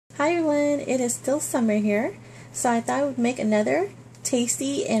Hi everyone, it is still summer here, so I thought I would make another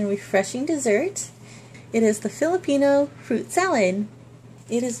tasty and refreshing dessert. It is the Filipino Fruit Salad.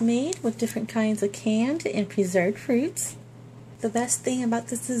 It is made with different kinds of canned and preserved fruits. The best thing about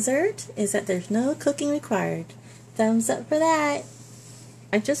this dessert is that there's no cooking required. Thumbs up for that!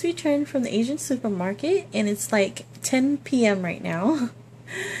 I just returned from the Asian supermarket and it's like 10 p.m. right now.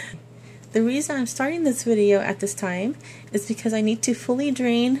 The reason I'm starting this video at this time is because I need to fully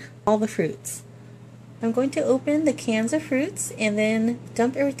drain all the fruits. I'm going to open the cans of fruits and then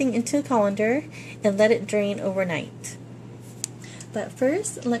dump everything into a colander and let it drain overnight. But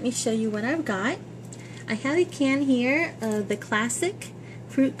first, let me show you what I've got. I have a can here of the classic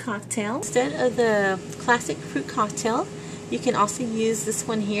fruit cocktail. Instead of the classic fruit cocktail, you can also use this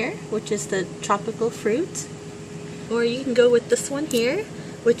one here, which is the tropical fruit. Or you can go with this one here,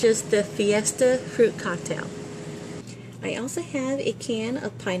 which is the Fiesta Fruit Cocktail. I also have a can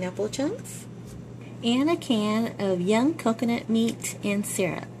of pineapple chunks and a can of young coconut meat and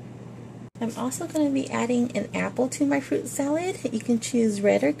syrup. I'm also going to be adding an apple to my fruit salad. You can choose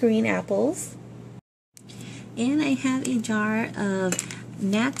red or green apples. And I have a jar of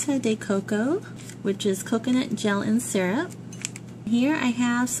nata de coco, which is coconut gel and syrup. Here I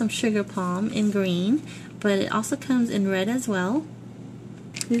have some sugar palm in green, but it also comes in red as well.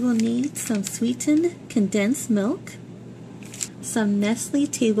 We will need some sweetened condensed milk, some Nestle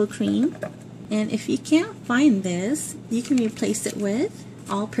table cream, and if you can't find this, you can replace it with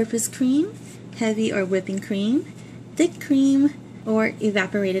all-purpose cream, heavy or whipping cream, thick cream, or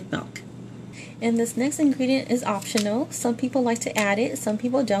evaporated milk. And this next ingredient is optional. Some people like to add it, some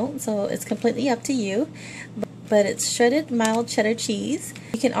people don't, so it's completely up to you. But it's shredded mild cheddar cheese.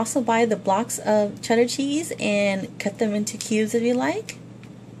 You can also buy the blocks of cheddar cheese and cut them into cubes if you like.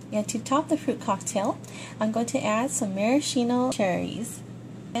 And to top the fruit cocktail, I'm going to add some maraschino cherries.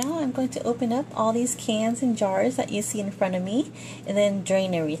 Now I'm going to open up all these cans and jars that you see in front of me and then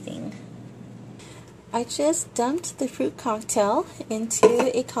drain everything. I just dumped the fruit cocktail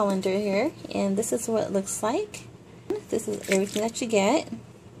into a colander here, and this is what it looks like. This is everything that you get.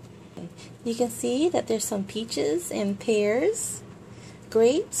 You can see that there's some peaches and pears,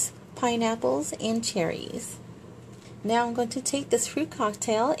 grapes, pineapples, and cherries. Now I'm going to take this fruit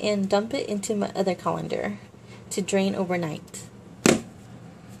cocktail and dump it into my other colander to drain overnight.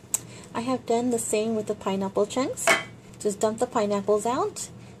 I have done the same with the pineapple chunks. Just dump the pineapples out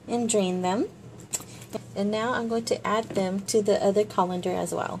and drain them. And now I'm going to add them to the other colander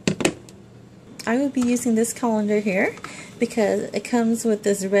as well. I will be using this colander here because it comes with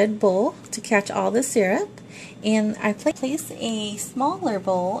this red bowl to catch all the syrup. And I place a smaller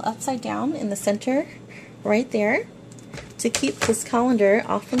bowl upside down in the center right there to keep this colander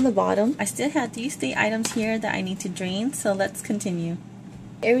off from the bottom. I still have these 3 items here that I need to drain, so let's continue.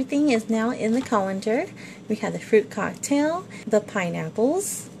 Everything is now in the colander. We have the fruit cocktail, the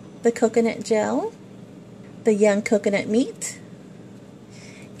pineapples, the coconut gel, the young coconut meat,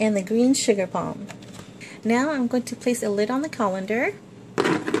 and the green sugar palm. Now I'm going to place a lid on the colander,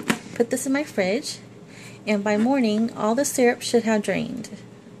 put this in my fridge, and by morning all the syrup should have drained.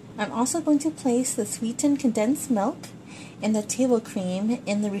 I'm also going to place the sweetened condensed milk and the table cream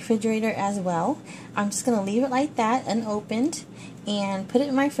in the refrigerator as well. I'm just going to leave it like that, unopened, and put it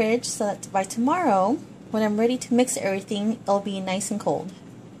in my fridge so that by tomorrow, when I'm ready to mix everything, it'll be nice and cold.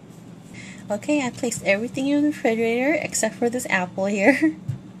 Okay, I placed everything in the refrigerator except for this apple here.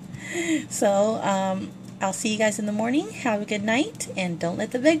 So, I'll see you guys in the morning. Have a good night, and don't let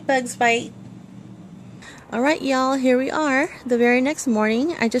the big bugs bite. Alright y'all, here we are, the very next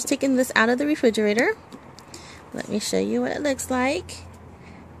morning. I just taken this out of the refrigerator. Let me show you what it looks like.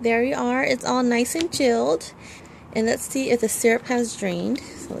 There we are, it's all nice and chilled. And let's see if the syrup has drained.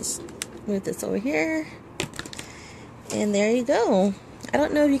 So let's move this over here. And there you go. I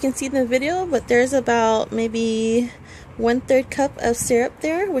don't know if you can see in the video, but there's about maybe 1/3 cup of syrup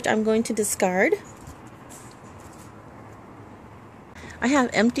there, which I'm going to discard. I have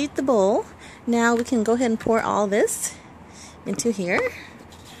emptied the bowl. Now we can go ahead and pour all this into here.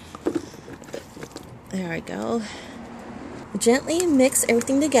 There we go. Gently mix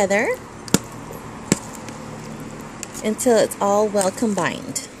everything together until it's all well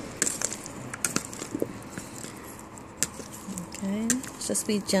combined. Okay, just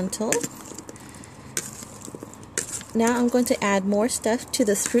be gentle. Now I'm going to add more stuff to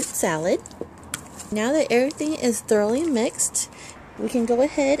this fruit salad. Now that everything is thoroughly mixed, we can go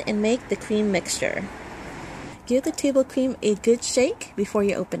ahead and make the cream mixture. Give the table cream a good shake before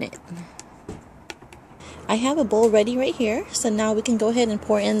you open it. I have a bowl ready right here, so now we can go ahead and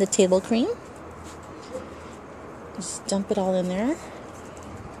pour in the table cream. Just dump it all in there.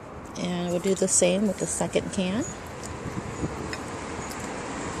 And we'll do the same with the second can.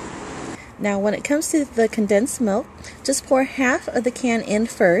 Now when it comes to the condensed milk, just pour half of the can in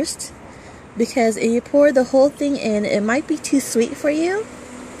first, because if you pour the whole thing in, it might be too sweet for you.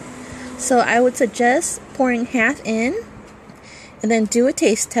 So I would suggest pouring half in and then do a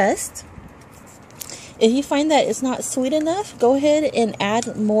taste test. If you find that it's not sweet enough, go ahead and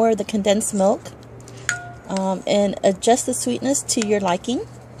add more of the condensed milk and adjust the sweetness to your liking.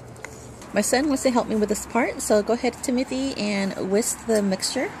 My son wants to help me with this part, so go ahead, Timothy, and whisk the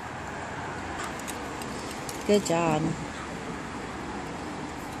mixture. Good job.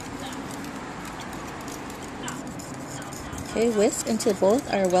 Okay, whisk until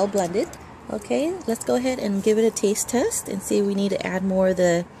both are well blended. Okay, let's go ahead and give it a taste test and see if we need to add more of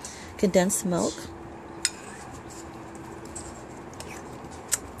the condensed milk.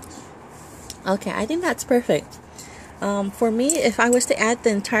 Okay, I think that's perfect. For me, if I was to add the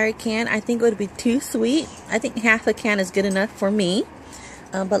entire can, I think it would be too sweet. I think half a can is good enough for me.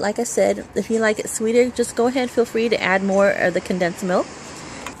 But like I said, if you like it sweeter, just go ahead, feel free to add more of the condensed milk.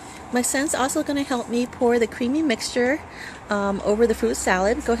 My son's also going to help me pour the creamy mixture over the fruit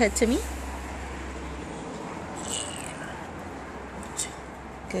salad. Go ahead, Timmy.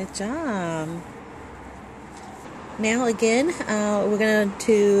 Good job. Now again, we're going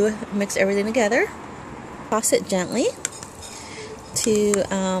to mix everything together. Toss it gently to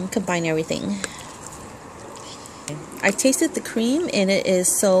combine everything. I tasted the cream and it is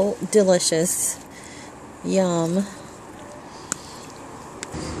so delicious. Yum.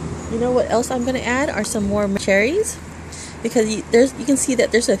 You know what else I'm going to add are some more cherries, because you can see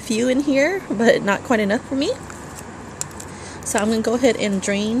that there's a few in here, but not quite enough for me. So I'm going to go ahead and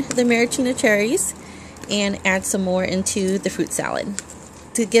drain the maraschino cherries and add some more into the fruit salad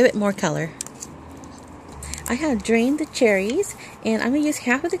to give it more color. I have drained the cherries, and I'm going to use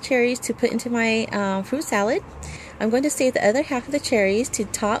half of the cherries to put into my fruit salad. I'm going to save the other half of the cherries to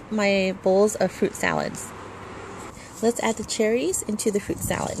top my bowls of fruit salads. Let's add the cherries into the fruit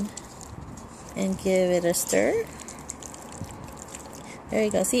salad and give it a stir. There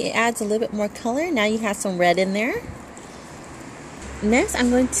you go. See, it adds a little bit more color. Now you have some red in there. Next, I'm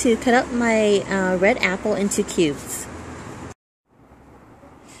going to cut up my red apple into cubes.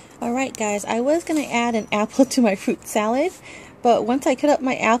 Alright guys, I was going to add an apple to my fruit salad, but once I cut up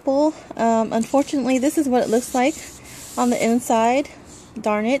my apple, unfortunately this is what it looks like on the inside.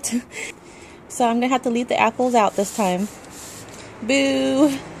 Darn it. So I'm going to have to leave the apples out this time. Boo!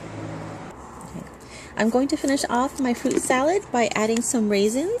 Okay. I'm going to finish off my fruit salad by adding some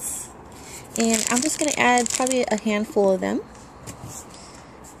raisins. And I'm just going to add probably a handful of them.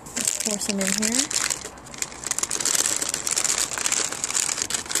 Let's pour some in here.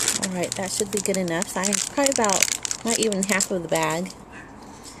 Alright, that should be good enough. So I have probably about not even half of the bag.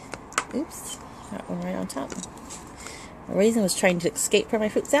 Oops, got one right on top. The raisin was trying to escape from my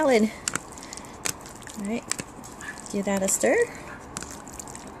fruit salad. Alright, give that a stir.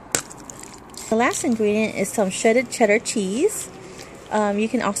 The last ingredient is some shredded cheddar cheese. You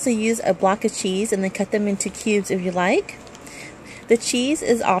can also use a block of cheese and then cut them into cubes if you like. The cheese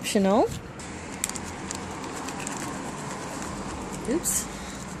is optional. Oops.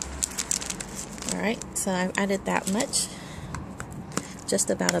 Alright, so I've added that much. Just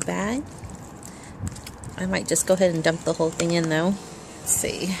about a bag. I might just go ahead and dump the whole thing in though. Let's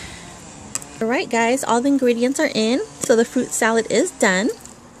see. Alright guys, all the ingredients are in, so the fruit salad is done.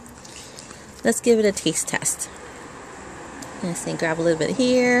 Let's give it a taste test. Let's see, grab a little bit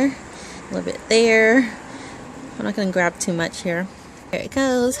here, a little bit there. I'm not going to grab too much here. There it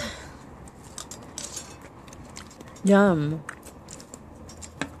goes. Yum.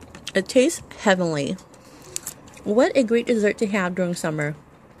 It tastes heavenly. What a great dessert to have during summer.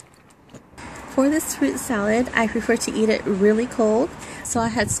 For this fruit salad, I prefer to eat it really cold. So I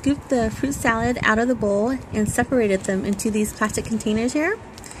had scooped the fruit salad out of the bowl and separated them into these plastic containers here.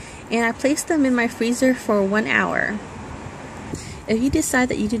 And I placed them in my freezer for 1 hour. If you decide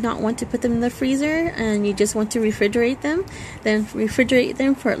that you do not want to put them in the freezer and you just want to refrigerate them, then refrigerate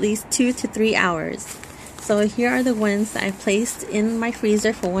them for at least 2 to 3 hours. So here are the ones that I placed in my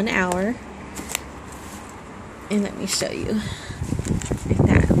freezer for 1 hour. And let me show you. Like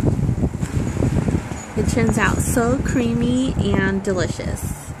that. It turns out so creamy and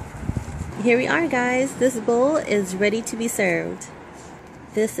delicious. Here we are guys. This bowl is ready to be served.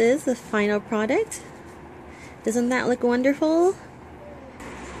 This is the final product. Doesn't that look wonderful?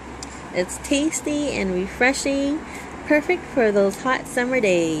 It's tasty and refreshing. Perfect for those hot summer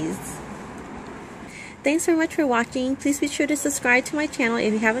days. Thanks so much for watching. Please be sure to subscribe to my channel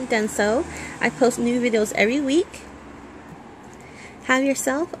if you haven't done so. I post new videos every week. Have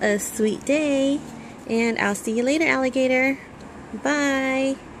yourself a sweet day, and I'll see you later, alligator.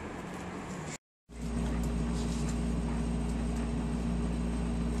 Bye.